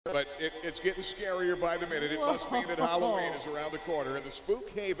But it's getting scarier by the minute. It must mean that Halloween is around the corner, and the Spook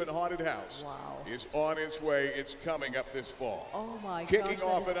Haven Haunted House is on its way. It's coming up this fall. Oh my gosh. Kicking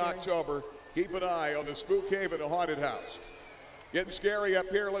off in October. Keep an eye on the Spook Haven Haunted House. Getting scary up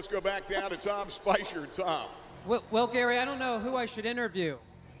here. Let's go back down to Tom Spicer. Tom. Well, Gary, I don't know who I should interview.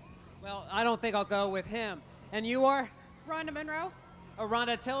 Well, I don't think I'll go with him. And you are? Rhonda Monroe.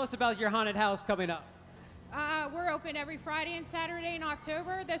 Rhonda, tell us about your haunted house coming up. We're open every Friday and Saturday in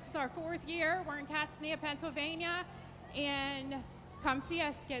October. This is our 4th year. We're in Castanea, Pennsylvania. And come see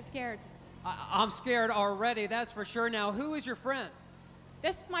us, get scared. I'm scared already, that's for sure. Now, who is your friend?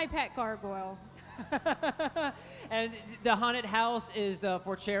 This is my pet gargoyle. And the haunted house is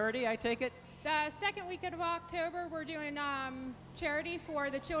for charity, I take it? The 2nd week of October, we're doing charity for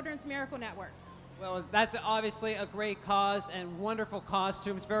the Children's Miracle Network. Well, that's obviously a great cause and wonderful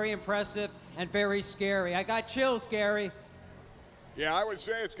costumes, very impressive and very scary. I got chills, Gary. Yeah, I would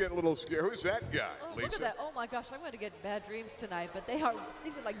say it's getting a little scary. Who's that guy, Lisa? Look at that. Oh my gosh, I'm going to get bad dreams tonight, but these are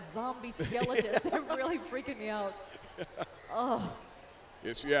like zombie skeletons. They're really freaking me out. Oh.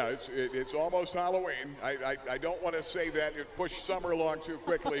 It's almost Halloween. I don't want to say that and push summer along too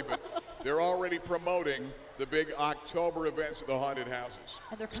quickly, but they're already promoting the big October events of the haunted houses.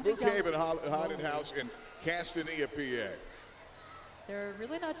 And they're coming Spook Haven Haunted House in Castanea, PA. They're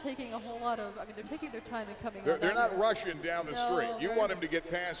really not taking a whole lot of, I mean, they're taking their time and coming They're not rushing down the street. You want them to get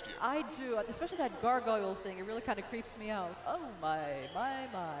past you. I do, especially that gargoyle thing. It really kind of creeps me out. Oh, my.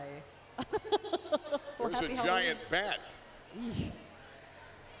 There's a giant bat.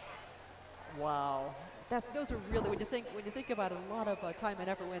 Wow. Those are really, when you think about it, a lot of time and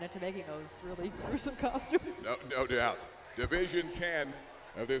effort went into making those really gruesome costumes. No doubt. Division 10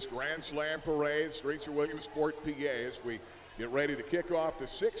 of this Grand Slam parade, streets of Williamsport, PA, as we get ready to kick off the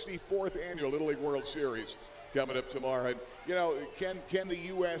 64th annual Little League World Series coming up tomorrow. And, you know, can the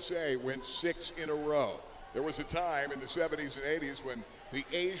USA win 6 in a row? There was a time in the 70s and 80s when the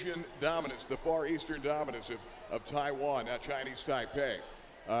Asian dominance, the Far Eastern dominance of Taiwan, now Chinese Taipei,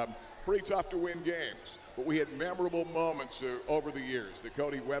 pretty tough to win games, but we had memorable moments over the years. The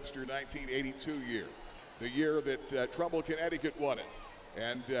Cody Webster 1982 year, the year that Trumbull, Connecticut won it,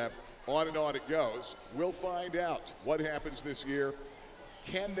 and on it goes. We'll find out what happens this year.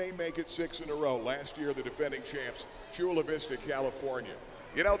 Can they make it 6 in a row? Last year, the defending champs, Chula Vista, California.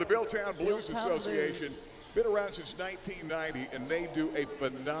 You know, the Billtown Blues Association, been around since 1990, and they do a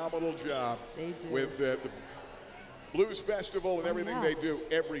phenomenal job with the Blues Festival and everything they do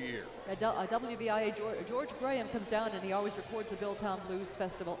every year. WVIA, George Graham comes down and he always records the Billtown Blues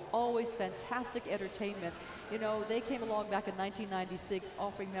Festival. Always fantastic entertainment. You know, they came along back in 1996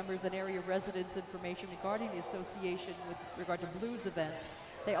 offering members and area residents information regarding the association with regard to blues events.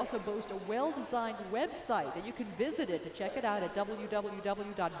 They also boast a well-designed website, and you can visit it to check it out at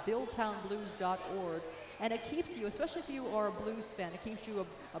www.billtownblues.org. And it keeps you, especially if you are a blues fan, it keeps you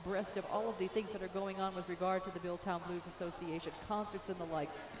abreast of all of the things that are going on with regard to the Billtown Blues Association, concerts and the like.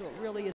 So it really